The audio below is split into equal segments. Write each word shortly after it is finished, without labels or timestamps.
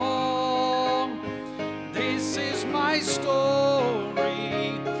my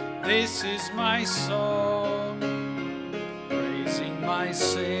story. This is my song, praising my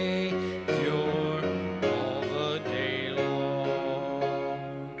Savior all the day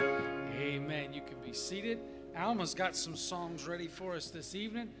long. Amen. You can be seated. Alma's got some songs ready for us this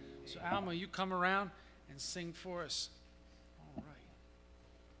evening. So Alma, you come around and sing for us. All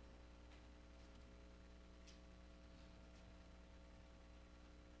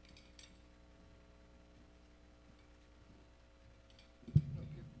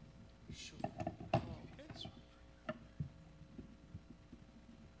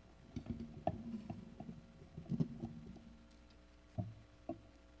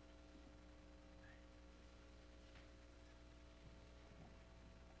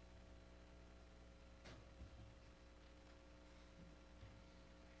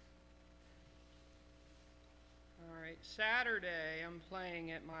right. Saturday, I'm playing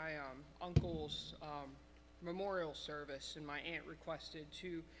at my uncle's memorial service, and my aunt requested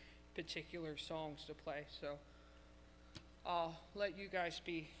 2 particular songs to play, so I'll let you guys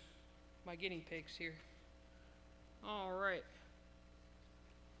be my guinea pigs here. All right.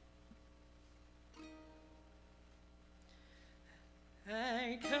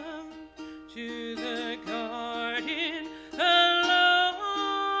 I come to the garden alone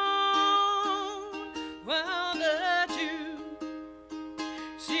while the dew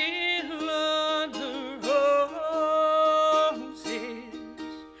still on the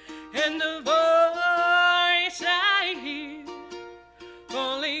roses, and the voice I hear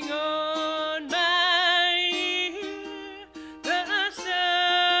falling on my ear, the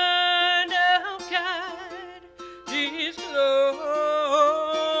Son of God is close.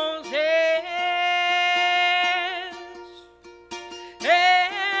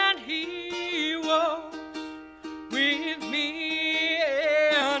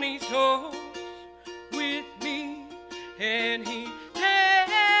 And he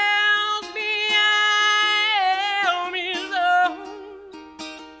tells me I am his own,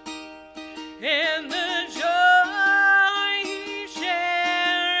 and the joy he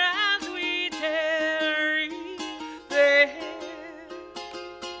shares as we tarry there,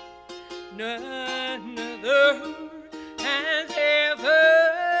 none other has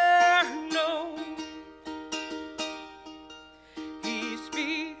ever known. He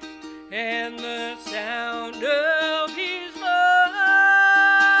speaks, and the sound of his voice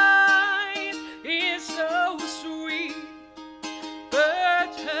is so sweet,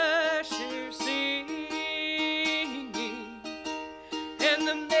 birds hush their singing, and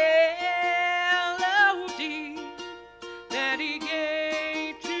the melody that he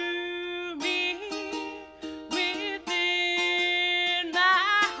gave to me within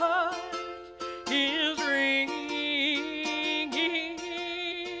my heart is ringing.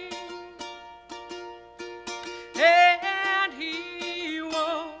 And he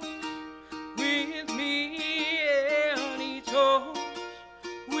walks with me, and he talks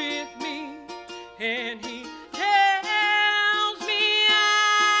with me, and he tells me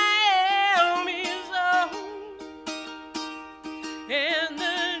I am his own, and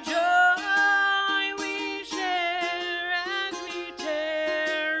the joy we share as we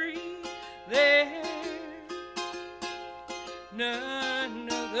tarry there, none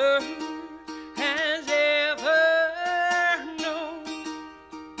other has ever known.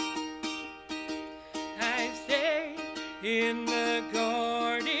 I stay in the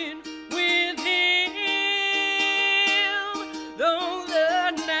garden with him, though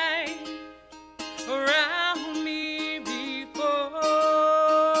the night around me be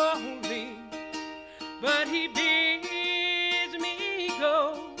falling, but he bids me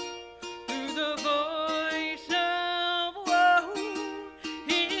go through the voice of woe.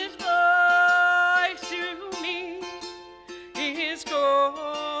 His voice to me is calling,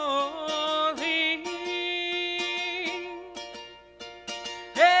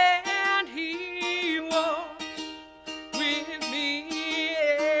 and he walks with me,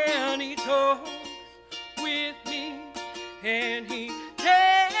 and he talks with me, and he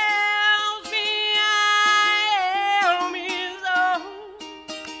tells me I am his own,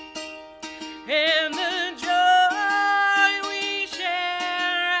 and the joy we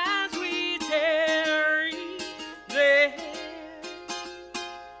share as we tarry there,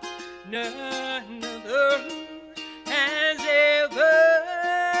 none other has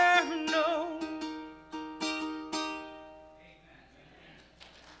ever known.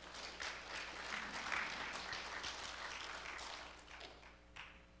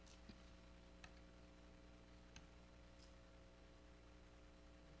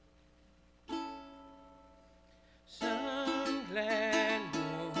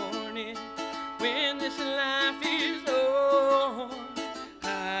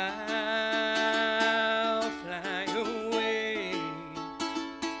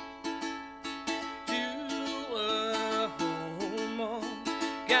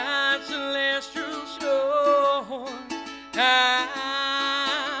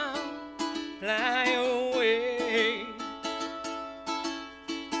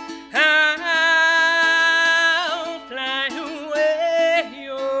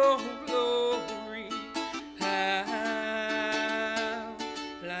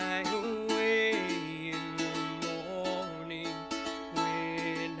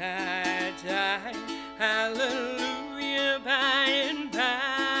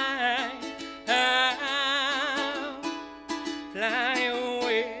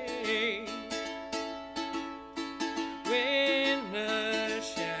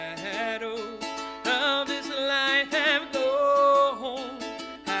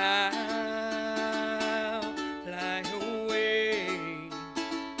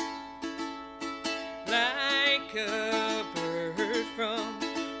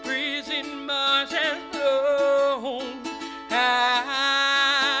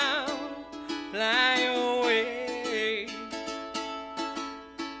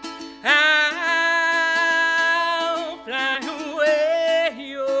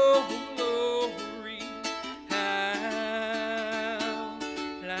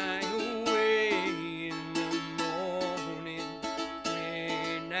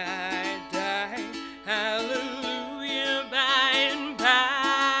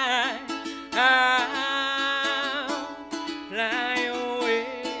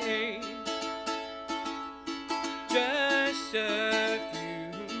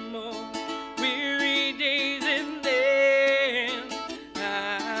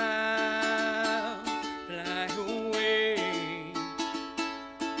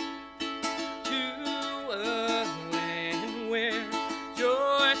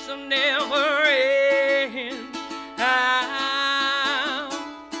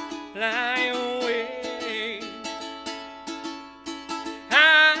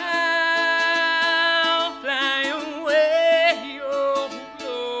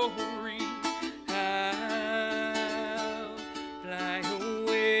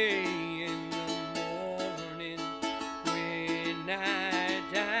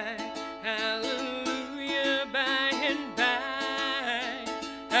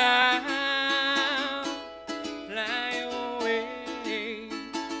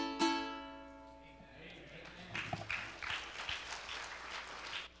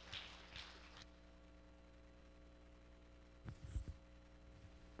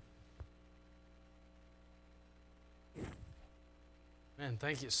 Man,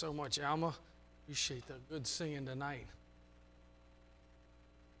 thank you so much, Alma. Appreciate the good singing tonight.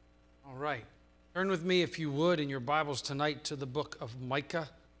 All right. Turn with me, if you would, in your Bibles tonight to the book of Micah.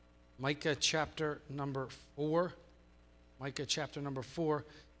 Micah chapter number 4. Micah chapter number 4.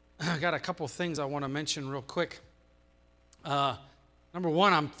 I got a couple things I want to mention real quick. Number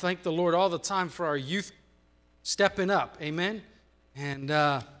one, I'm thank the Lord all the time for our youth stepping up. Amen. And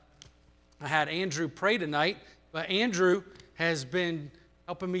I had Andrew pray tonight, but Andrew has been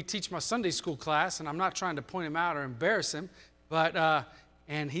helping me teach my Sunday school class, and I'm not trying to point him out or embarrass him, but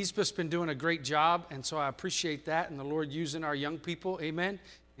and he's just been doing a great job, and so I appreciate that, and the Lord using our young people, amen,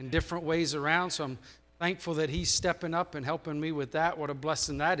 in different ways around. So I'm thankful that he's stepping up and helping me with that. What a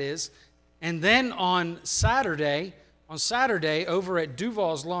blessing that is. And then on Saturday over at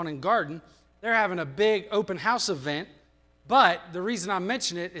Duval's Lawn and Garden, they're having a big open house event. But the reason I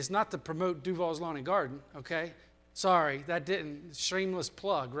mention it is not to promote Duval's Lawn and Garden, okay? Sorry, that didn't, shameless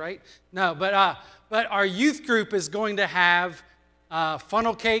plug, right? No, but our youth group is going to have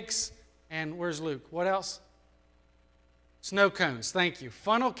funnel cakes, and where's Luke? What else? Snow cones, thank you.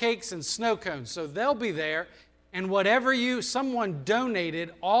 Funnel cakes and snow cones. So they'll be there, and whatever someone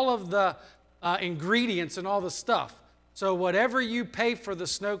donated all of the ingredients and all the stuff. So whatever you pay for the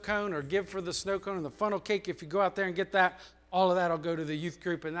snow cone or give for the snow cone and the funnel cake, if you go out there and get that, all of that will go to the youth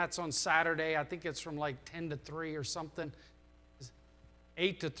group, and that's on Saturday. I think it's from like 10 to 3 or something.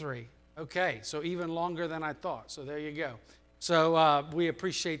 8 to 3. Okay, so even longer than I thought. So there you go. So we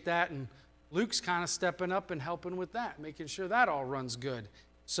appreciate that, and Luke's kind of stepping up and helping with that, making sure that all runs good.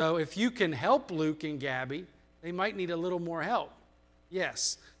 So if you can help Luke and Gabby, they might need a little more help.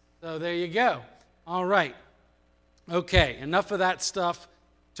 Yes. So there you go. All right. Okay, enough of that stuff.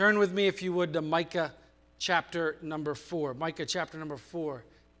 Turn with me, if you would, to Micah chapter number 4. Micah chapter number 4.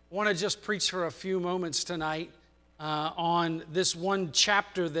 I want to just preach for a few moments tonight on this one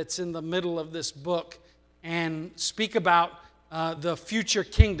chapter that's in the middle of this book and speak about the future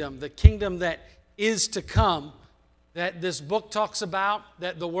kingdom, the kingdom that is to come, that this book talks about,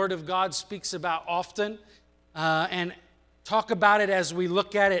 that the Word of God speaks about often, and talk about it as we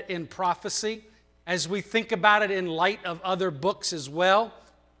look at it in prophecy, as we think about it in light of other books as well,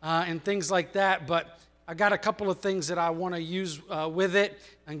 and things like that. But I got a couple of things that I want to use with it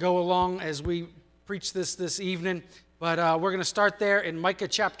and go along as we preach this evening. But we're going to start there in Micah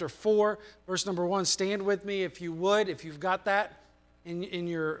chapter 4, verse number 1. Stand with me if you would, if you've got that in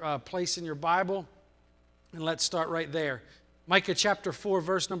your place in your Bible. And let's start right there. Micah chapter 4,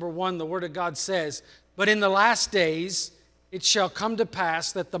 verse number 1, the Word of God says, "But in the last days it shall come to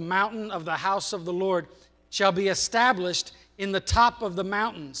pass that the mountain of the house of the Lord shall be established in the top of the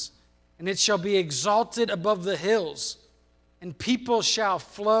mountains, and it shall be exalted above the hills, and people shall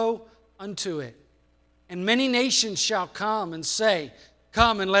flow unto it. And many nations shall come and say,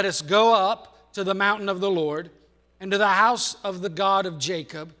 Come and let us go up to the mountain of the Lord, and to the house of the God of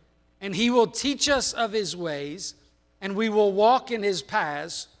Jacob, and he will teach us of his ways, and we will walk in his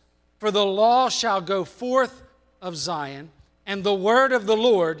paths. For the law shall go forth of Zion, and the word of the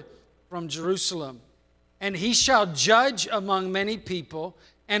Lord from Jerusalem. And he shall judge among many people,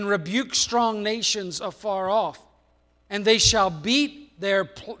 and rebuke strong nations afar off. And they shall beat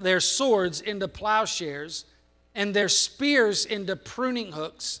their swords into plowshares, and their spears into pruning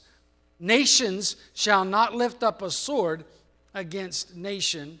hooks. Nations shall not lift up a sword against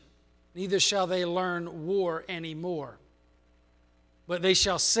nation, neither shall they learn war any more. But they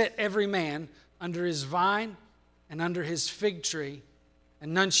shall sit every man under his vine and under his fig tree,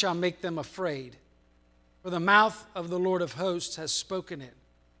 and none shall make them afraid. For the mouth of the Lord of hosts has spoken it.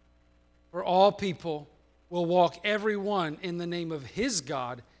 For all people will walk every one in the name of his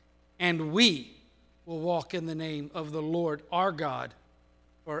God, and we will walk in the name of the Lord our God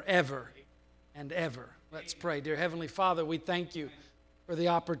forever and ever." Let's pray. Dear Heavenly Father, we thank you for the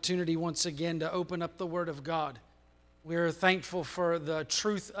opportunity once again to open up the Word of God. We're thankful for the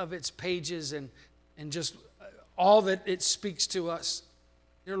truth of its pages and just all that it speaks to us.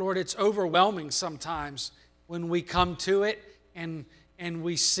 Dear Lord, it's overwhelming sometimes when we come to it and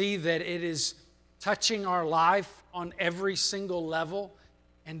we see that it is touching our life on every single level.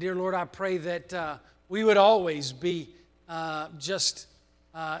 And dear Lord, I pray that we would always be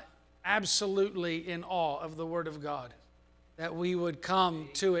absolutely in awe of the Word of God. That we would come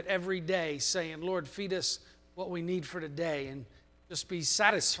to it every day saying, Lord, feed us what we need for today, and just be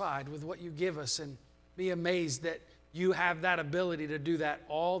satisfied with what you give us, and be amazed that you have that ability to do that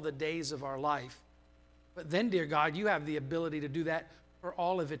all the days of our life. But then, dear God, you have the ability to do that for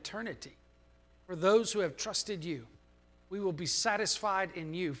all of eternity. For those who have trusted you, we will be satisfied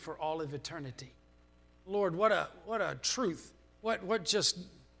in you for all of eternity. Lord, what a truth what just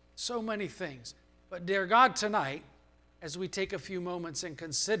so many things. But dear God, tonight, as we take a few moments and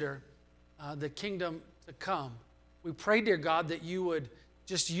consider the kingdom to come, we pray, dear God, that you would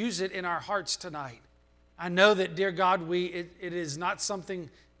just use it in our hearts tonight. I know that, dear God, it is not something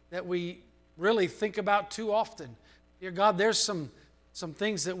that we really think about too often. Dear God, there's some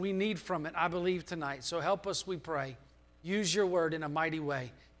things that we need from it, I believe, tonight. So help us, we pray. Use your word in a mighty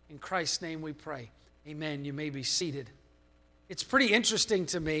way. In Christ's name we pray. Amen. You may be seated. It's pretty interesting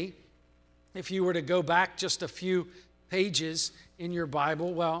to me, if you were to go back just a few pages in your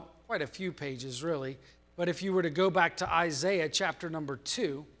Bible, well, quite a few pages really, but if you were to go back to Isaiah chapter number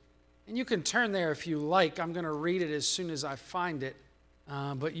 2, and you can turn there if you like. I'm going to read it as soon as I find it,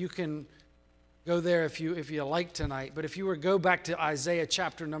 but you can go there if you like tonight. But if you were to go back to Isaiah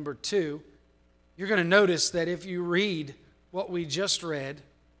chapter number 2, you're going to notice that if you read what we just read,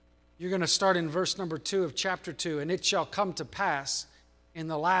 you're going to start in verse number 2 of chapter 2. And it shall come to pass in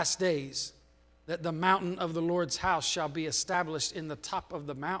the last days that the mountain of the Lord's house shall be established in the top of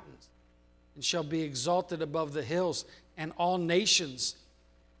the mountains, and shall be exalted above the hills, and all nations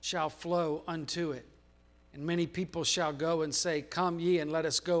shall flow unto it. And many people shall go and say, Come ye, and let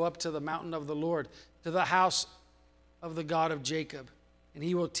us go up to the mountain of the Lord, to the house of the God of Jacob. And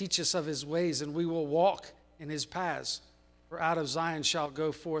he will teach us of his ways, and we will walk in his paths. For out of Zion shall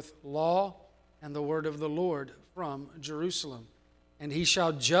go forth law and the word of the Lord from Jerusalem. And he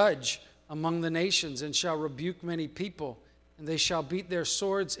shall judge among the nations, and shall rebuke many people. And they shall beat their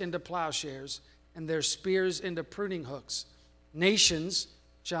swords into plowshares, and their spears into pruning hooks. Nations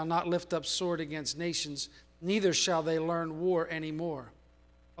shall not lift up sword against nations, neither shall they learn war any more.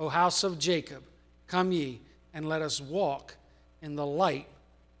 O house of Jacob, come ye, and let us walk in the light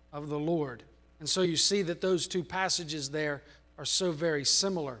of the Lord. And so you see that those two passages there are so very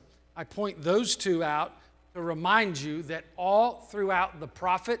similar. I point those two out to remind you that all throughout the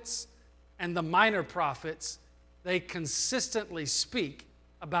prophets and the minor prophets, they consistently speak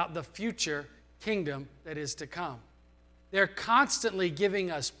about the future kingdom that is to come. They're constantly giving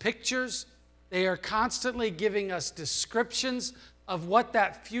us pictures. They are constantly giving us descriptions of what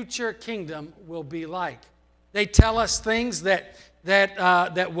that future kingdom will be like. They tell us things that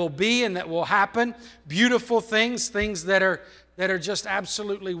will be and that will happen, beautiful things that are just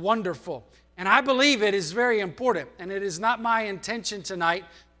absolutely wonderful. And I believe it is very important, and it is not my intention tonight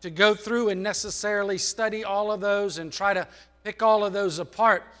to go through and necessarily study all of those and try to pick all of those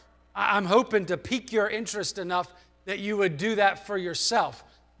apart. I'm hoping to pique your interest enough that you would do that for yourself.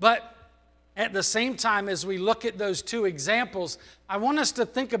 But at the same time, as we look at those two examples, I want us to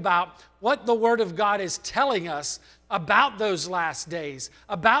think about what the Word of God is telling us about those last days,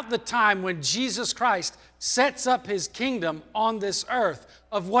 about the time when Jesus Christ sets up his kingdom on this earth,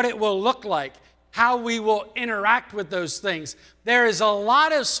 of what it will look like, how we will interact with those things. There is a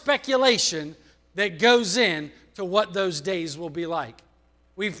lot of speculation that goes in to what those days will be like.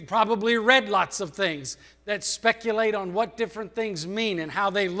 We've probably read lots of things that speculate on what different things mean and how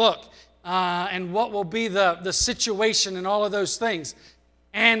they look, and what will be the situation and all of those things.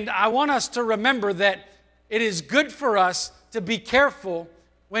 And I want us to remember that it is good for us to be careful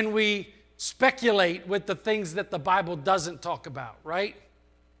when we speculate with the things that the Bible doesn't talk about, right?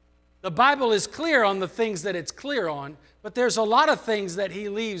 The Bible is clear on the things that it's clear on, but there's a lot of things that he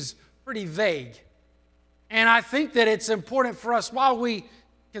leaves pretty vague. And I think that it's important for us, while we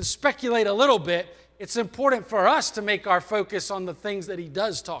can speculate a little bit, it's important for us to make our focus on the things that he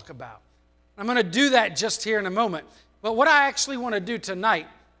does talk about. I'm going to do that just here in a moment. But what I actually want to do tonight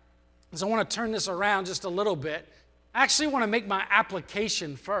is I want to turn this around just a little bit. I actually want to make my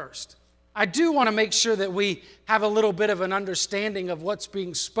application first. I do want to make sure that we have a little bit of an understanding of what's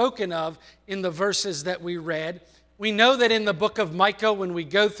being spoken of in the verses that we read. We know that in the book of Micah, when we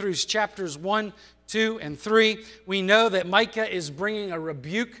go through chapters 1, 2, and 3, we know that Micah is bringing a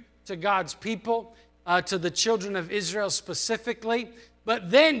rebuke to God's people, to the children of Israel specifically.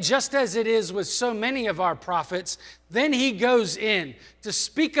 But then, just as it is with so many of our prophets, then he goes in to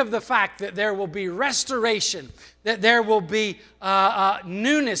speak of the fact that there will be restoration, that there will be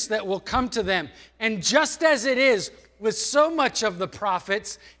newness that will come to them. And just as it is with so much of the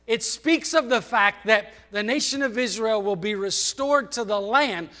prophets, it speaks of the fact that the nation of Israel will be restored to the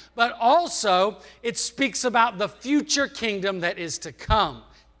land, but also it speaks about the future kingdom that is to come.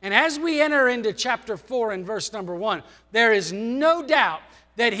 And as we enter into chapter 4 and verse number 1, there is no doubt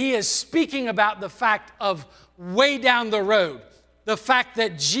that he is speaking about the fact of way down the road, the fact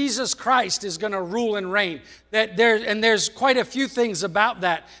that Jesus Christ is going to rule and reign. There's quite a few things about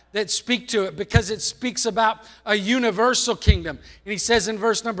that speak to it, because it speaks about a universal kingdom. And he says in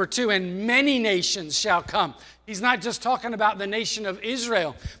verse number 2, and many nations shall come. He's not just talking about the nation of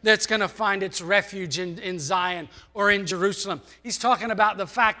Israel that's going to find its refuge in Zion or in Jerusalem. He's talking about the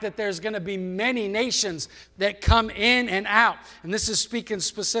fact that there's going to be many nations that come in and out. And this is speaking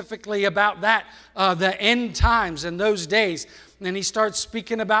specifically about that, the end times and those days. And he starts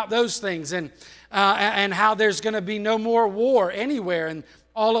speaking about those things and how there's going to be no more war anywhere. And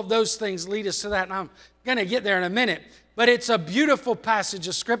all of those things lead us to that. And I'm going to get there in a minute. But it's a beautiful passage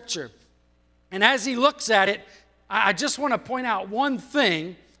of Scripture. And as he looks at it, I just want to point out one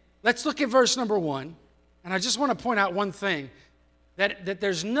thing. Let's look at verse number 1. And I just want to point out one thing. That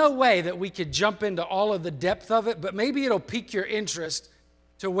there's no way that we could jump into all of the depth of it. But maybe it'll pique your interest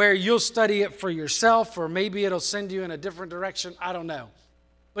to where you'll study it for yourself. Or maybe it'll send you in a different direction. I don't know.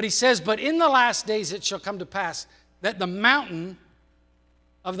 But he says, but in the last days it shall come to pass that the mountain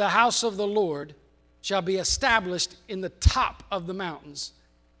of the house of the Lord shall be established in the top of the mountains,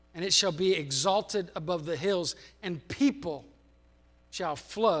 and it shall be exalted above the hills, and people shall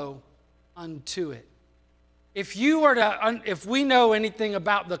flow unto it. If we know anything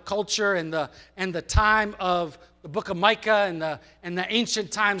about the culture and the time of the book of Micah and the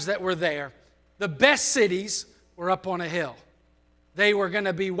ancient times that were there, the best cities were up on a hill. They were going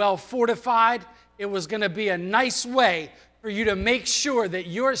to be well fortified. It was going to be a nice way for you to make sure that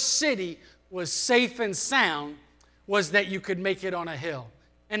your city was safe and sound, was that you could make it on a hill.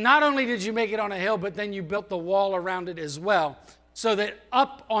 And not only did you make it on a hill, but then you built the wall around it as well, so that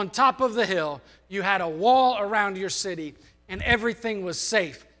up on top of the hill, you had a wall around your city and everything was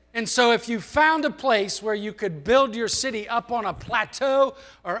safe. And so if you found a place where you could build your city up on a plateau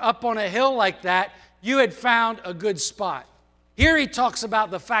or up on a hill like that, you had found a good spot. Here he talks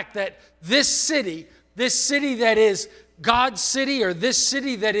about the fact that this city that is God's city, or this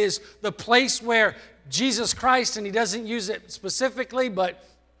city that is the place where Jesus Christ, and he doesn't use it specifically, but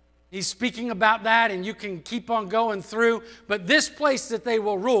he's speaking about that, and you can keep on going through. But this place that they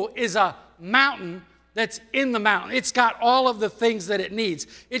will rule is a mountain that's in the mountain. It's got all of the things that it needs.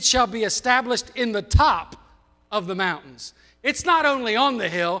 It shall be established in the top of the mountains. It's not only on the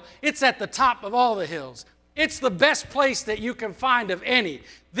hill, it's at the top of all the hills. It's the best place that you can find of any.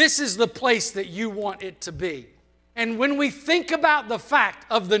 This is the place that you want it to be. And when we think about the fact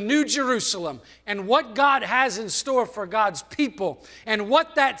of the New Jerusalem and what God has in store for God's people and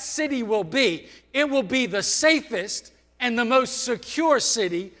what that city will be, it will be the safest and the most secure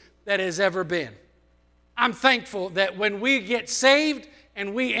city that has ever been. I'm thankful that when we get saved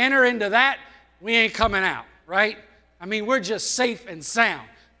and we enter into that, we ain't coming out, right? I mean, we're just safe and sound.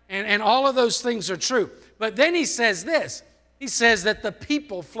 And all of those things are true. But then he says this. He says that the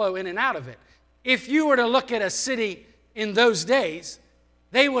people flow in and out of it. If you were to look at a city in those days,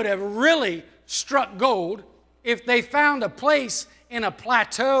 they would have really struck gold if they found a place in a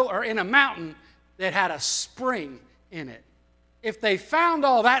plateau or in a mountain that had a spring in it. If they found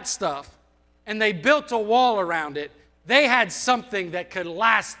all that stuff and they built a wall around it, they had something that could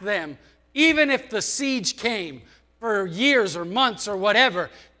last them. Even if the siege came for years or months or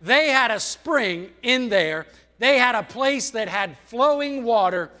whatever, they had a spring in there. They had a place that had flowing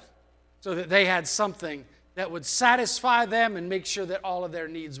water, so that they had something that would satisfy them and make sure that all of their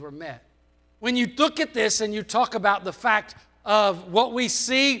needs were met. When you look at this and you talk about the fact of what we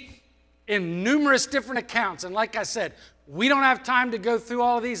see in numerous different accounts, and like I said, we don't have time to go through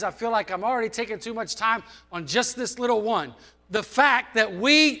all of these. I feel like I'm already taking too much time on just this little one. The fact that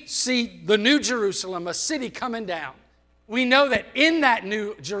we see the New Jerusalem, a city coming down. We know that in that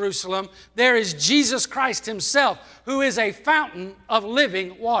New Jerusalem, there is Jesus Christ himself, who is a fountain of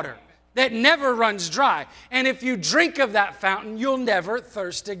living water that never runs dry. And if you drink of that fountain, you'll never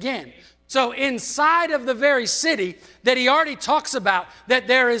thirst again. So inside of the very city that he already talks about, that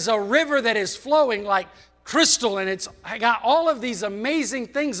there is a river that is flowing like crystal, and it's got all of these amazing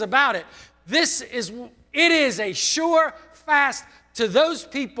things about it. It is a sure fast to those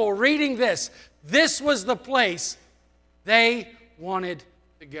people reading this. This was the place they wanted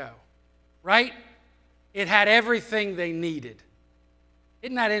to go, right? It had everything they needed.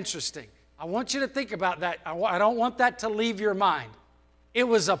 Isn't that interesting? I want you to think about that. I don't want that to leave your mind. It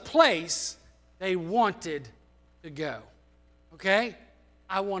was a place they wanted to go. Okay?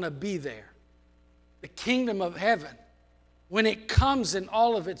 I want to be there. The kingdom of heaven, when it comes in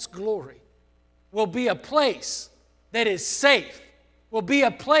all of its glory, will be a place that is safe, will be a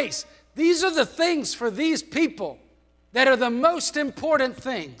place. These are the things for these people that are the most important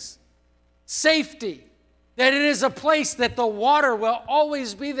things. Safety. That it is a place that the water will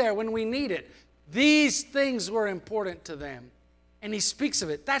always be there when we need it. These things were important to them. And he speaks of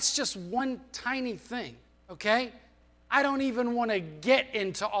it. That's just one tiny thing, okay? I don't even want to get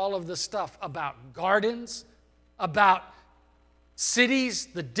into all of the stuff about gardens about cities,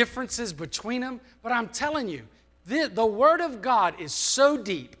 the differences between them. But I'm telling you, the Word of God is so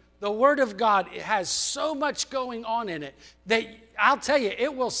deep. The Word of God, it has so much going on in it that I'll tell you,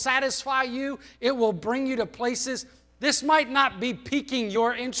 it will satisfy you. It will bring you to places. This might not be piquing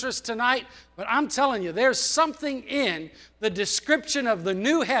your interest tonight, but I'm telling you, there's something in the description of the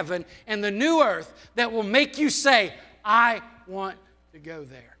new heaven and the new earth that will make you say, I want to go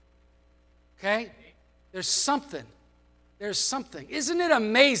there. Okay? There's something. There's something. Isn't it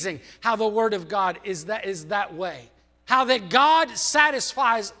amazing how the Word of God is that way? How that God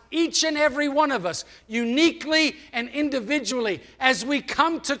satisfies each and every one of us uniquely and individually as we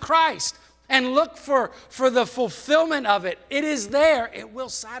come to Christ and look for the fulfillment of it. It is there. It will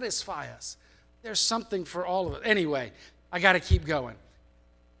satisfy us. There's something for all of it. Anyway, I got to keep going.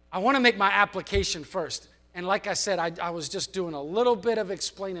 I want to make my application first. And like I said, I was just doing a little bit of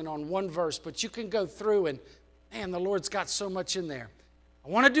explaining on one verse, but you can go through and, man, the Lord's got so much in there. I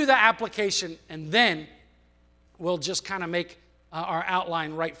want to do the application, and then we'll just kind of make our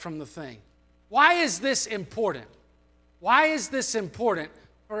outline right from the thing. Why is this important? Why is this important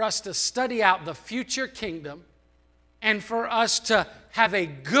for us to study out the future kingdom and for us to have a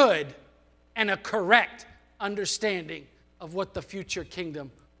good and a correct understanding of what the future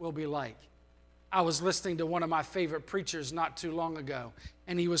kingdom will be like? I was listening to one of my favorite preachers not too long ago,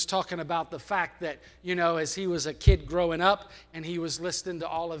 and he was talking about the fact that, as he was a kid growing up and he was listening to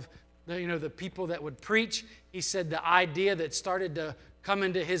all of the people that would preach, he said the idea that started to come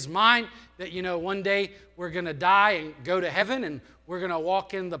into his mind that, one day we're going to die and go to heaven and we're going to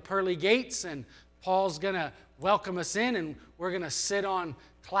walk in the pearly gates and Paul's going to welcome us in and we're going to sit on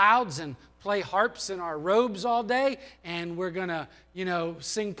clouds and play harps in our robes all day and we're going to,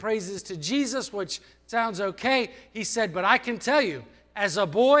 sing praises to Jesus, which sounds okay. He said, but I can tell you, as a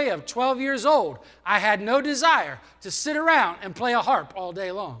boy of 12 years old, I had no desire to sit around and play a harp all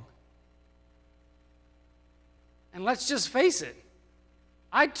day long. And let's just face it,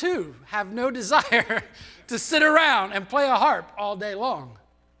 I too have no desire to sit around and play a harp all day long.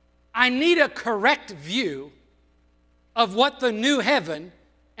 I need a correct view of what the new heaven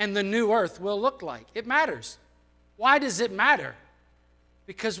and the new earth will look like. It matters. Why does it matter?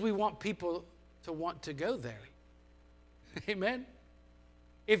 Because we want people to want to go there. Amen?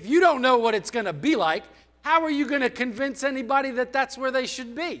 If you don't know what it's going to be like, how are you going to convince anybody that that's where they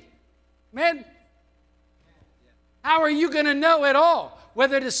should be? Amen? How are you going to know at all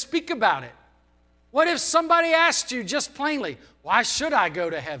whether to speak about it? What if somebody asked you just plainly, why should I go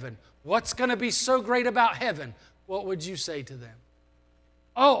to heaven? What's going to be so great about heaven? What would you say to them?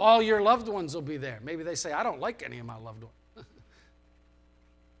 Oh, all your loved ones will be there. Maybe they say, I don't like any of my loved ones.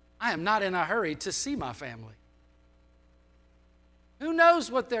 I am not in a hurry to see my family. Who knows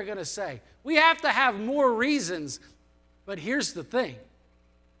what they're going to say? We have to have more reasons. But here's the thing.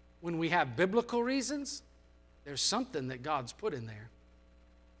 When we have biblical reasons, there's something that God's put in there.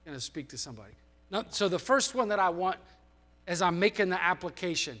 I'm going to speak to somebody. Now, so the first one that I want, as I'm making the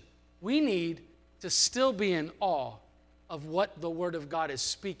application, we need to still be in awe of what the Word of God is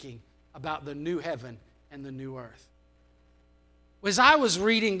speaking about the new heaven and the new earth. As I was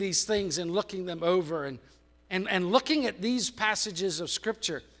reading these things and looking them over and looking at these passages of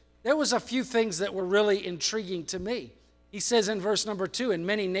Scripture, there was a few things that were really intriguing to me. He says in verse number 2, and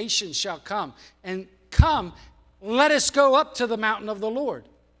many nations shall come, and come, let us go up to the mountain of the Lord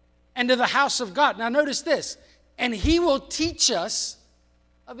and to the house of God. Now notice this, and he will teach us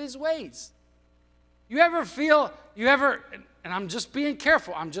of his ways. You ever feel, and I'm just being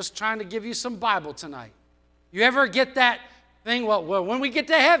careful, I'm just trying to give you some Bible tonight. You ever get that thing, well, when we get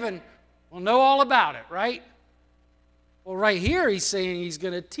to heaven, we'll know all about it, right? Well, right here, he's saying he's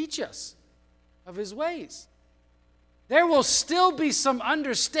going to teach us of his ways. There will still be some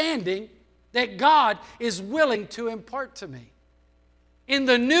understanding that God is willing to impart to me. In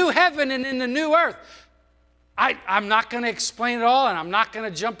the new heaven and in the new earth, I'm not going to explain it all, and I'm not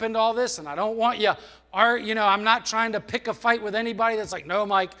going to jump into all this, and I don't want you, I'm not trying to pick a fight with anybody that's like, no,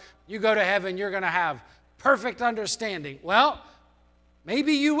 Mike, you go to heaven, you're going to have perfect understanding. Well,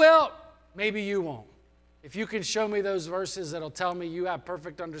 maybe you will, maybe you won't. If you can show me those verses that'll tell me you have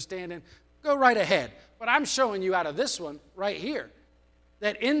perfect understanding, go right ahead. But I'm showing you out of this one right here,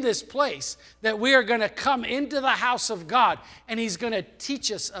 that in this place, that we are going to come into the house of God, and he's going to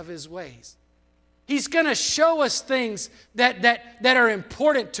teach us of his ways. He's going to show us things that are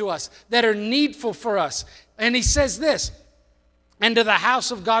important to us, that are needful for us. And he says this, and to the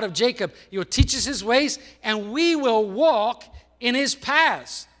house of God of Jacob, he will teach us his ways, and we will walk in his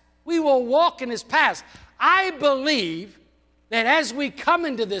paths. We will walk in his paths. I believe that as we come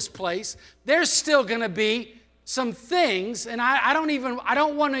into this place, there's still going to be some things, and I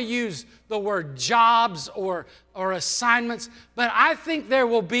don't want to use the word jobs or assignments, but I think there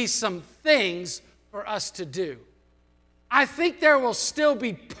will be some things for us to do. I think there will still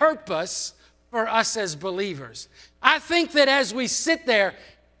be purpose for us as believers. I think that as we sit there,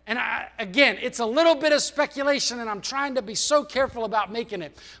 and again, it's a little bit of speculation, and I'm trying to be so careful about making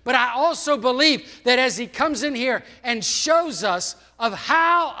it, but I also believe that as he comes in here and shows us of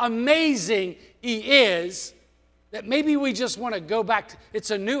how amazing he is, that maybe we just want to go back to,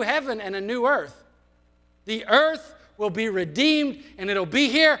 it's a new heaven and a new earth. The earth will be redeemed, and it'll be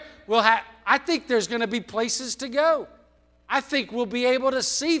here. I think there's going to be places to go. I think we'll be able to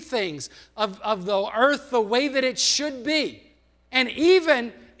see things of the earth the way that it should be. And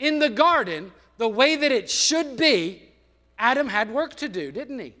even in the garden, the way that it should be, Adam had work to do,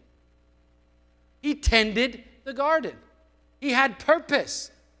 didn't he? He tended the garden. He had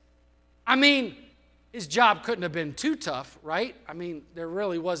purpose. I mean, his job couldn't have been too tough, right? I mean, there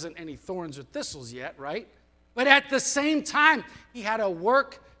really wasn't any thorns or thistles yet, right? But at the same time, he had a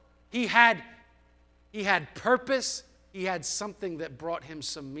work, he had purpose, he had something that brought him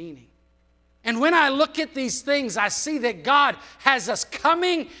some meaning. And when I look at these things, I see that God has us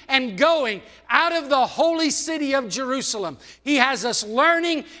coming and going out of the holy city of Jerusalem. He has us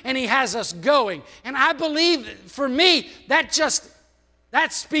learning and he has us going. And I believe, for me, that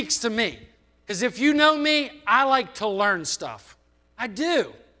speaks to me. Because if you know me, I like to learn stuff. I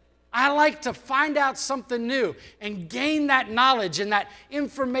do. I like to find out something new and gain that knowledge and that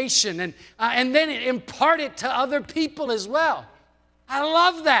information and then impart it to other people as well. I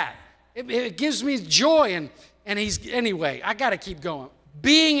love that. It gives me joy. Anyway, I got to keep going.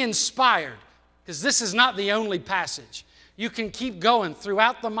 Being inspired, because this is not the only passage. You can keep going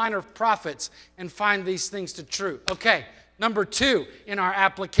throughout the minor prophets and find these things to true. Okay, number 2 in our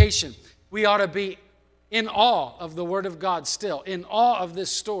application. We ought to be in awe of the Word of God still, in awe of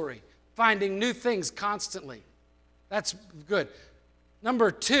this story, finding new things constantly. That's good. Number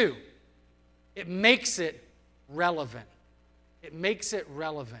 2, it makes it relevant. It makes it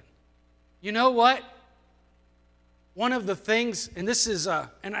relevant. You know what? One of the things, and this is, and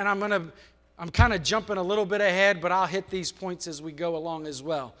I'm kind of jumping a little bit ahead, but I'll hit these points as we go along as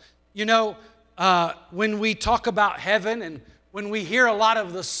well. You know, when we talk about heaven and when we hear a lot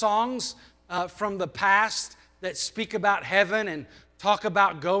of the songs from the past that speak about heaven and talk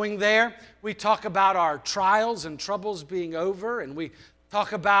about going there, we talk about our trials and troubles being over, and we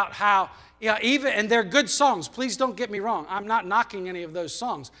talk about how, and they're good songs. Please don't get me wrong. I'm not knocking any of those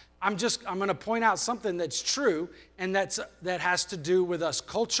songs. I'm going to point out something that's true, and that has to do with us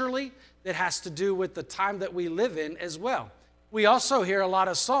culturally, that has to do with the time that we live in as well. We also hear a lot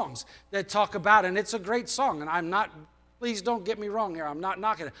of songs that talk about, and it's a great song, and please don't get me wrong here, I'm not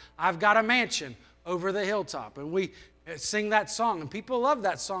knocking it. I've got a mansion over the hilltop, and we sing that song, and people love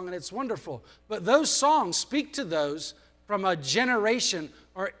that song, and it's wonderful. But those songs speak to those from a generation,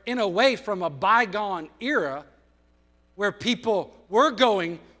 or in a way from a bygone era, where people were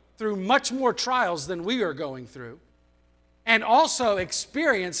going through much more trials than we are going through, and also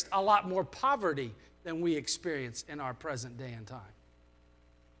experienced a lot more poverty than we experience in our present day and time.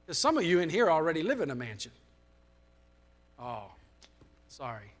 Because some of you in here already live in a mansion. Oh,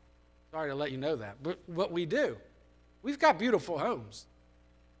 sorry. Sorry to let you know that. But what we do, we've got beautiful homes.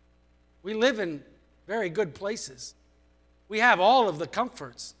 We live in very good places. We have all of the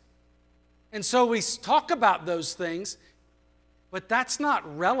comforts. And so we talk about those things, but that's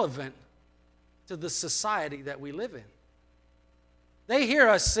not relevant to the society that we live in. They hear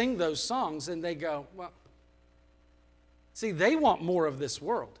us sing those songs and they go, well, see, they want more of this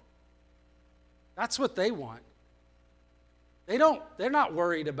world. That's what they want. They're not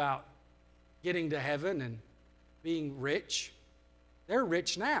worried about getting to heaven and being rich. They're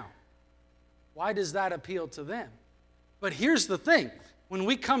rich now. Why does that appeal to them? But here's the thing. When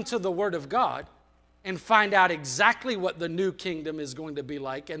we come to the Word of God and find out exactly what the new kingdom is going to be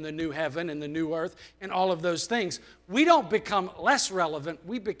like, and the new heaven and the new earth and all of those things, we don't become less relevant.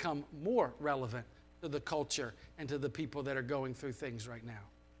 We become more relevant to the culture and to the people that are going through things right now.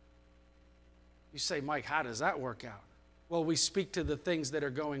 You say, Mike, how does that work out? Well, we speak to the things that are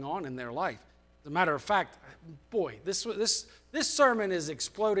going on in their life. As a matter of fact, boy, this sermon is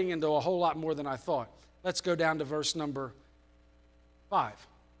exploding into a whole lot more than I thought. Let's go down to verse number 5.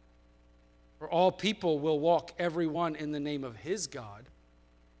 For all people will walk every one in the name of his God,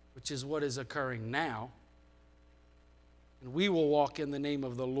 which is what is occurring now. And we will walk in the name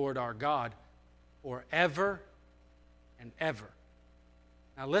of the Lord our God forever and ever.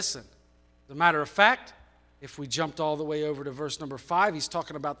 Now listen, as a matter of fact, If we jumped all the way over to verse number 5, he's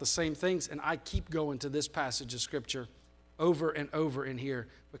talking about the same things, and I keep going to this passage of Scripture over and over in here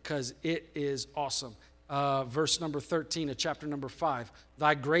because it is awesome. Verse number 13 of chapter number 5.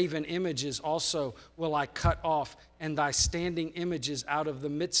 Thy graven images also will I cut off, and thy standing images out of the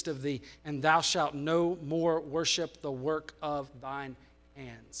midst of thee, and thou shalt no more worship the work of thine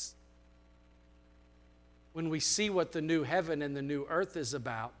hands. When we see what the new heaven and the new earth is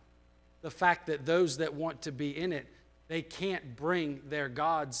about, the fact that those that want to be in it, they can't bring their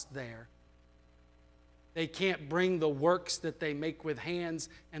gods there. They can't bring the works that they make with hands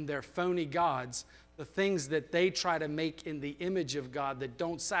and their phony gods, the things that they try to make in the image of God that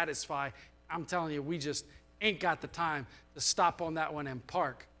don't satisfy. I'm telling you, we just ain't got the time to stop on that one and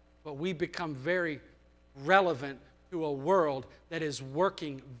park. But we become very relevant to a world that is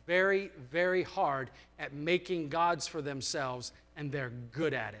working very, very hard at making gods for themselves, and they're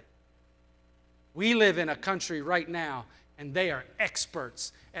good at it. We live in a country right now, and they are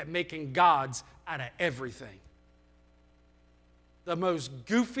experts at making gods out of everything. The most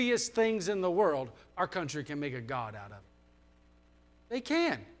goofiest things in the world, our country can make a god out of. They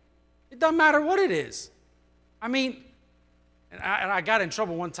can. It doesn't matter what it is. I mean, and I got in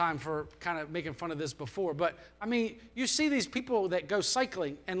trouble one time for kind of making fun of this before, but I mean, you see these people that go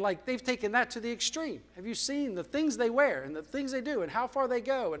cycling, and like they've taken that to the extreme. Have you seen the things they wear and the things they do and how far they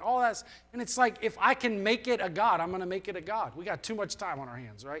go and all that? And it's like, if I can make it a god, I'm going to make it a god. We got too much time on our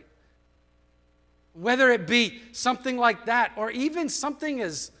hands, right? Whether it be something like that or even something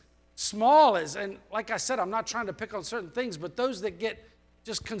as small as, and like I said, I'm not trying to pick on certain things, but those that get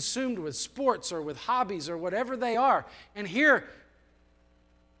just consumed with sports or with hobbies or whatever they are. And here,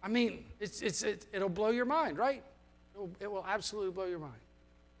 I mean, it'll blow your mind, right? It will absolutely blow your mind.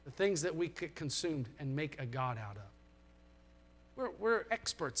 The things that we could consume and make a god out of. We're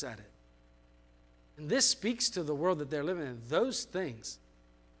experts at it. And this speaks to the world that they're living in. Those things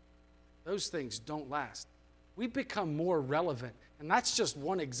don't last. We become more relevant. And that's just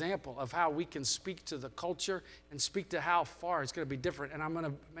one example of how we can speak to the culture and speak to how far it's going to be different. And I'm going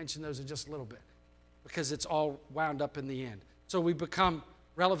to mention those in just a little bit because it's all wound up in the end. So we become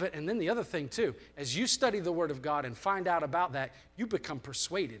relevant. And then the other thing too, as you study the Word of God and find out about that, you become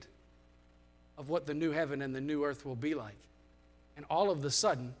persuaded of what the new heaven and the new earth will be like. And all of a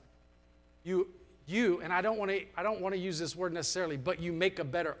sudden, you and I don't want to use this word necessarily, but you make a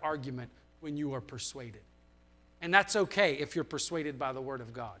better argument when you are persuaded. And that's okay if you're persuaded by the Word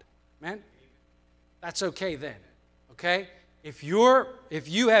of God. Amen? That's okay then. Okay? If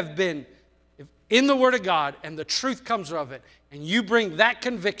you have been in the Word of God and the truth comes of it, and you bring that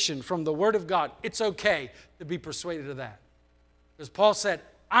conviction from the Word of God, it's okay to be persuaded of that. Because Paul said,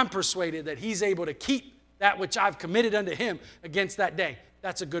 I'm persuaded that he's able to keep that which I've committed unto him against that day.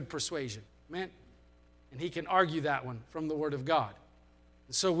 That's a good persuasion. Amen? And he can argue that one from the Word of God.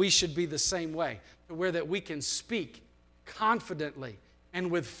 And so we should be the same way, to where that we can speak confidently and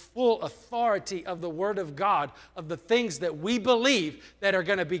with full authority of the Word of God, of the things that we believe that are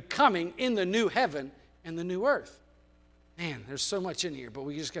going to be coming in the new heaven and the new earth. Man, there's so much in here, but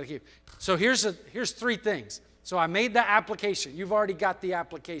we just got to keep. So here's 3 things. So I made the application. You've already got the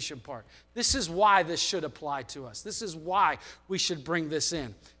application part. This is why this should apply to us. This is why we should bring this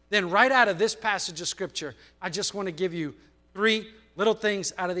in. Then right out of this passage of Scripture, I just want to give you 3 little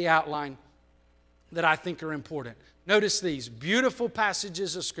things out of the outline that I think are important. Notice these beautiful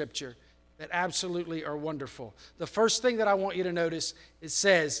passages of Scripture that absolutely are wonderful. The first thing that I want you to notice, it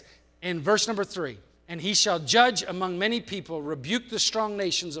says in verse number 3, and he shall judge among many people, rebuke the strong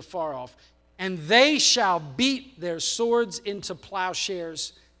nations afar off, and they shall beat their swords into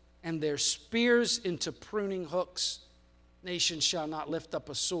plowshares and their spears into pruning hooks. Nation shall not lift up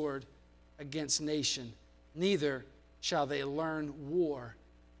a sword against nation, neither shall they learn war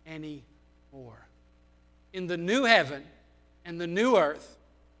any more. In the new heaven and the new earth,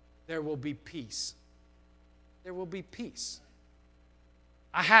 there will be peace. There will be peace.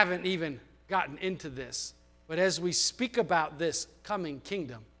 I haven't even gotten into this, but as we speak about this coming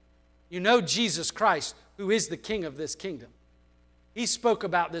kingdom, you know Jesus Christ, who is the king of this kingdom. He spoke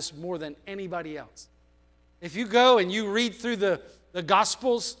about this more than anybody else. If you go and you read through the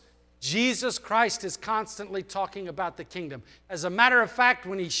Gospels, Jesus Christ is constantly talking about the kingdom. As a matter of fact,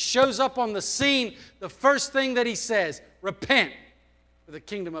 when he shows up on the scene, the first thing that he says, repent, for the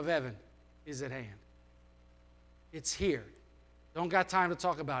kingdom of heaven is at hand. It's here. Don't got time to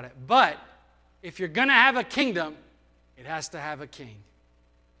talk about it. But if you're going to have a kingdom, it has to have a king.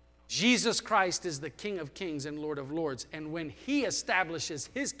 Jesus Christ is the King of kings and Lord of lords. And when he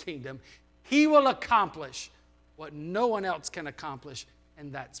establishes his kingdom, he will accomplish what no one else can accomplish,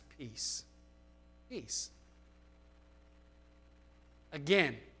 and that's peace. Peace.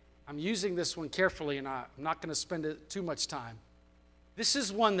 again, I'm using this one carefully, and I'm not going to spend too much time. This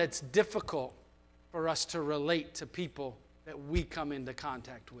is one that's difficult for us to relate to people that we come into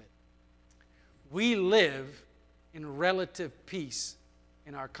contact with. We live in relative peace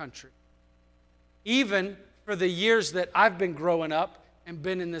in our country. Even for the years that I've been growing up and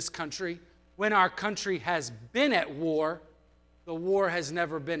been in this country, when our country has been at war, the war has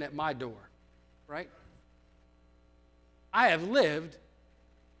never been at my door, right? I have lived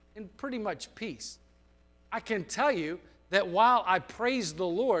in pretty much peace. I can tell you that while I praise the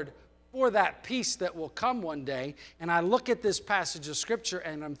Lord for that peace that will come one day, and I look at this passage of Scripture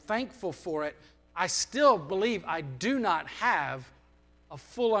and I'm thankful for it, I still believe I do not have a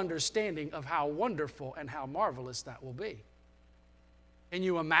full understanding of how wonderful and how marvelous that will be. Can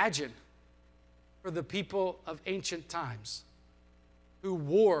you imagine for the people of ancient times who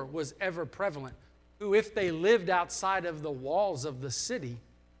war was ever prevalent, who if they lived outside of the walls of the city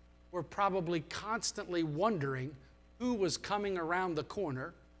were probably constantly wondering who was coming around the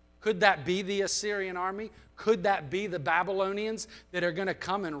corner? Could that be the Assyrian army? Could that be the Babylonians that are going to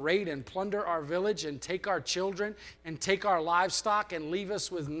come and raid and plunder our village and take our children and take our livestock and leave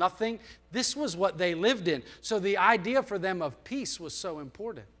us with nothing? This was what they lived in. So the idea for them of peace was so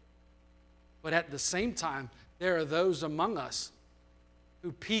important. But at the same time, there are those among us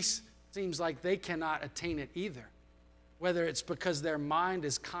who peace seems like they cannot attain it either. Whether it's because their mind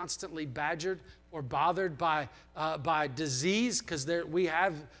is constantly badgered or bothered by disease, because we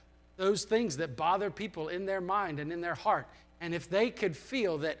have those things that bother people in their mind and in their heart. And if they could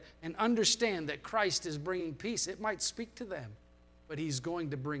feel that and understand that Christ is bringing peace, it might speak to them. But He's going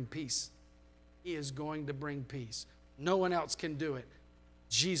to bring peace. He is going to bring peace. No one else can do it.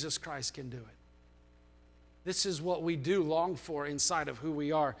 Jesus Christ can do it. This is what we do long for inside of who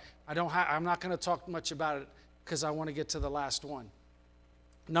we are. I'm not going to talk much about it because I want to get to the last one.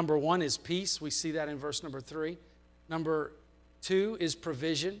 Number one is peace. We see that in verse number 3. Number 2 is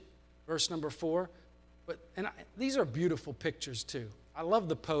provision, verse number 4. These are beautiful pictures too. I love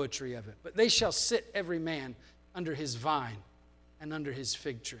the poetry of it. But they shall sit every man under his vine and under his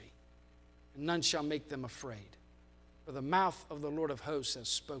fig tree, and none shall make them afraid. For the mouth of the Lord of hosts has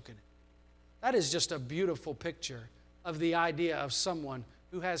spoken it. That is just a beautiful picture of the idea of someone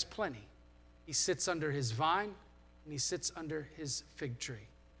who has plenty. He sits under his vine and he sits under his fig tree.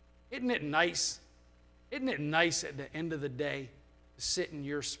 Isn't it nice? Isn't it nice at the end of the day to sit in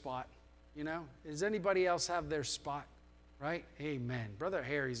your spot? You know, does anybody else have their spot? Right? Amen. Brother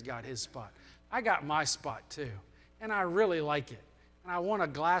Harry's got his spot. I got my spot too. And I really like it. And I want a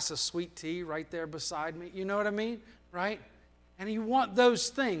glass of sweet tea right there beside me. You know what I mean? Right? And you want those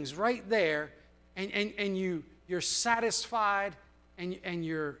things right there, and you're satisfied, and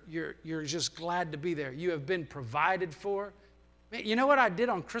you're just glad to be there. You have been provided for. Man, you know what I did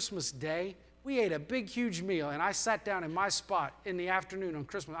on Christmas Day? We ate a big, huge meal, and I sat down in my spot in the afternoon on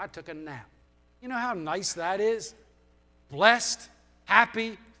Christmas. I took a nap. You know how nice that is? Blessed,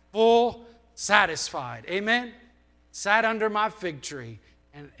 happy, full, satisfied. Amen? Sat under my fig tree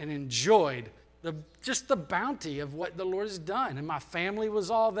and enjoyed just the bounty of what the Lord has done. And my family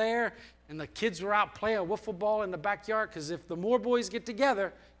was all there, and the kids were out playing wiffle ball in the backyard, because if the Moore boys get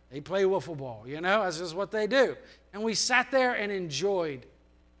together, they play wiffle ball, you know? That's just what they do. And we sat there and enjoyed.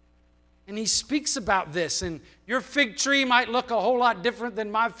 And he speaks about this, and your fig tree might look a whole lot different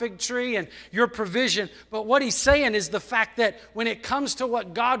than my fig tree and your provision, but what he's saying is the fact that when it comes to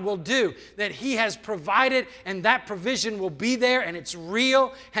what God will do, that He has provided, and that provision will be there, and it's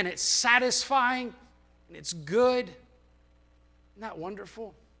real, and it's satisfying, and it's good. Isn't that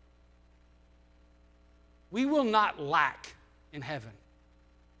wonderful? We will not lack in heaven.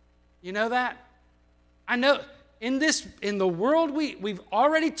 You know that? I know. In the world, we've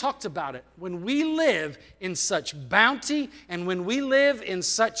already talked about it. When we live in such bounty, and when we live in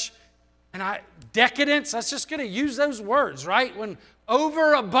such decadence, that's just going to use those words, right? When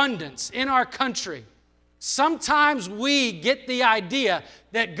overabundance in our country, sometimes we get the idea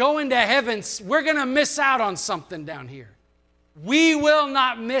that going to heaven, we're going to miss out on something down here. We will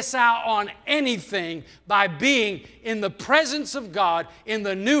not miss out on anything by being in the presence of God in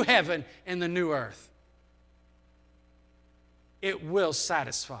the new heaven and the new earth. It will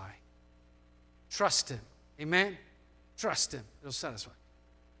satisfy. Trust Him. Amen? Trust Him. It'll satisfy.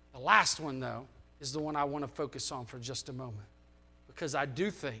 The last one, though, is the one I want to focus on for just a moment. Because I do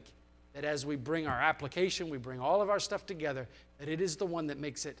think that as we bring our application, we bring all of our stuff together, that it is the one that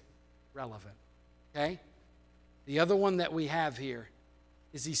makes it relevant. Okay? The other one that we have here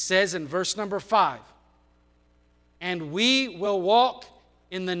is he says in verse number 5, and we will walk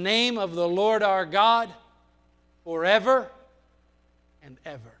in the name of the Lord our God forever and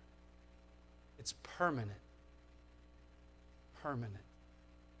ever. It's permanent. Permanent.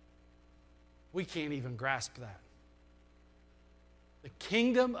 We can't even grasp that. The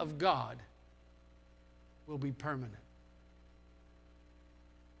kingdom of God will be permanent.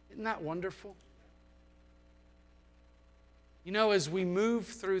 Isn't that wonderful? You know, as we move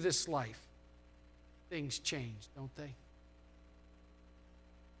through this life, things change, don't they?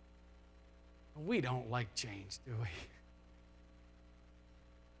 We don't like change, do we?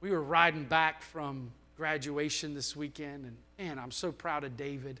 We were riding back from graduation this weekend, and man, I'm so proud of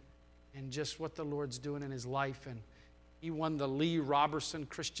David and just what the Lord's doing in his life. And he won the Lee Roberson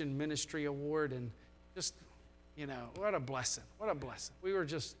Christian Ministry Award, and just, you know, what a blessing. What a blessing. We were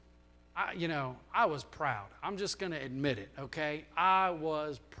just, I was proud. I'm just going to admit it, okay? I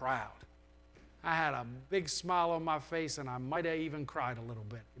was proud. I had a big smile on my face, and I might have even cried a little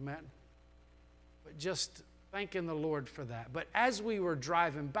bit. Amen? But just thanking the Lord for that. But as we were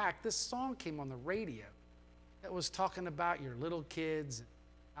driving back, this song came on the radio that was talking about your little kids and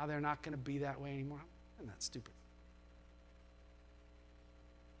how they're not going to be that way anymore. Isn't that stupid?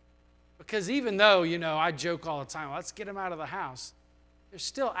 Because even though, I joke all the time, let's get them out of the house, there's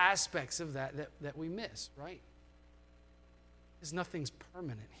still aspects of that we miss, right? Because nothing's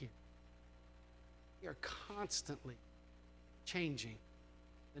permanent here. We are constantly changing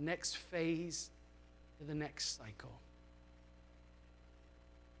the next phase to the next cycle.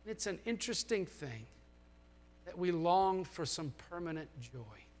 It's an interesting thing that we long for some permanent joy.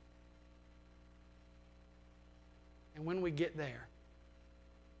 And when we get there,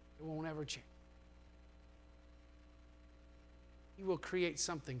 it won't ever change. He will create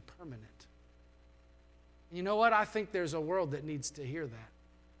something permanent. And you know what? I think there's a world that needs to hear that.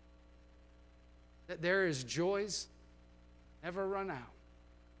 That there is joys never run out.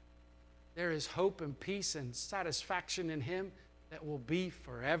 There is hope and peace and satisfaction in Him that will be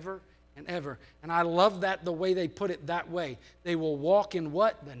forever and ever. And I love that the way they put it that way. They will walk in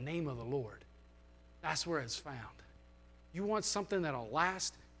what? The name of the Lord. That's where it's found. You want something that'll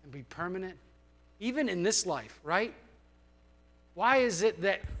last and be permanent, even in this life, right? Why is it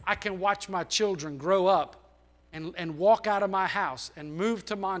that I can watch my children grow up and walk out of my house and move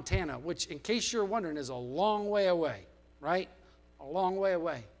to Montana, which, in case you're wondering, is a long way away, right? A long way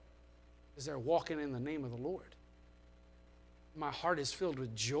away. Because they're walking in the name of the Lord. My heart is filled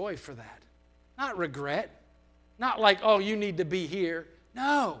with joy for that. Not regret. Not like, oh, you need to be here.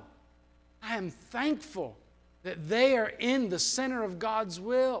 No. I am thankful that they are in the center of God's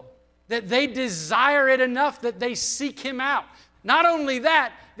will. That they desire it enough that they seek Him out. Not only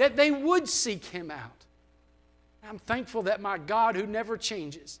that, that they would seek Him out. I'm thankful that my God, who never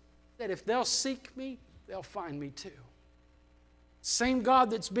changes, that if they'll seek me, they'll find me too. Same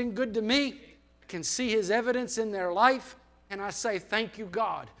God that's been good to me, I can see His evidence in their life, and I say, thank you,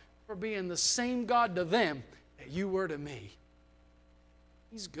 God, for being the same God to them that you were to me.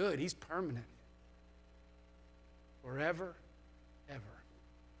 He's good. He's permanent. Forever, ever.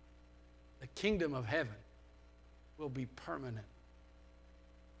 The kingdom of heaven will be permanent.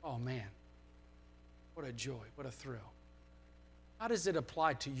 Oh, man. What a joy. What a thrill. How does it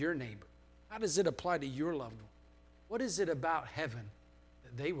apply to your neighbor? How does it apply to your loved one? What is it about heaven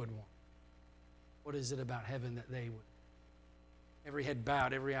that they would want? What is it about heaven that they would? Every head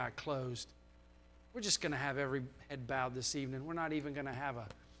bowed, every eye closed. We're just going to have every head bowed this evening. We're not even going to have a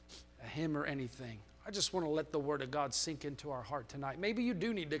hymn or anything. I just want to let the Word of God sink into our heart tonight. Maybe you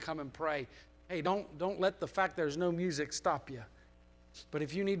do need to come and pray. Hey, don't let the fact there's no music stop you. But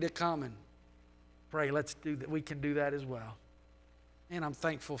if you need to come and pray, let's do that. We can do that as well. And I'm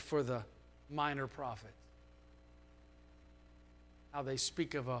thankful for the minor prophets. How they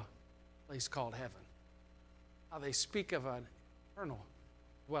speak of a place called heaven. How they speak of an eternal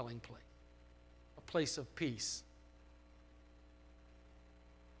dwelling place. A place of peace.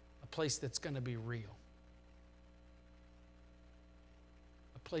 A place that's going to be real.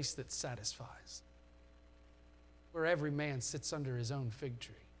 A place that satisfies. Where every man sits under his own fig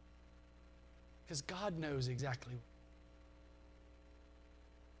tree. Because God knows exactly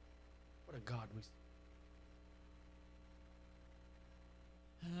what a God we serve.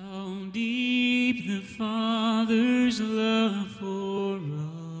 How deep the Father's love for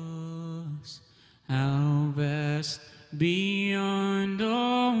us, how vast beyond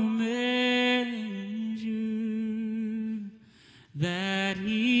all measure, that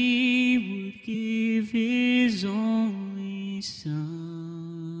He would give His only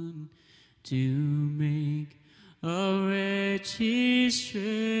Son to make a wretch His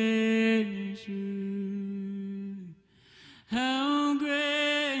treasure. How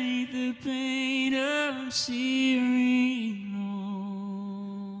great the pain of searing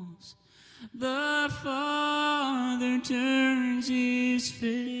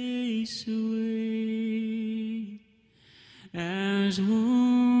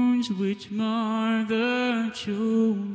which mar the chosen.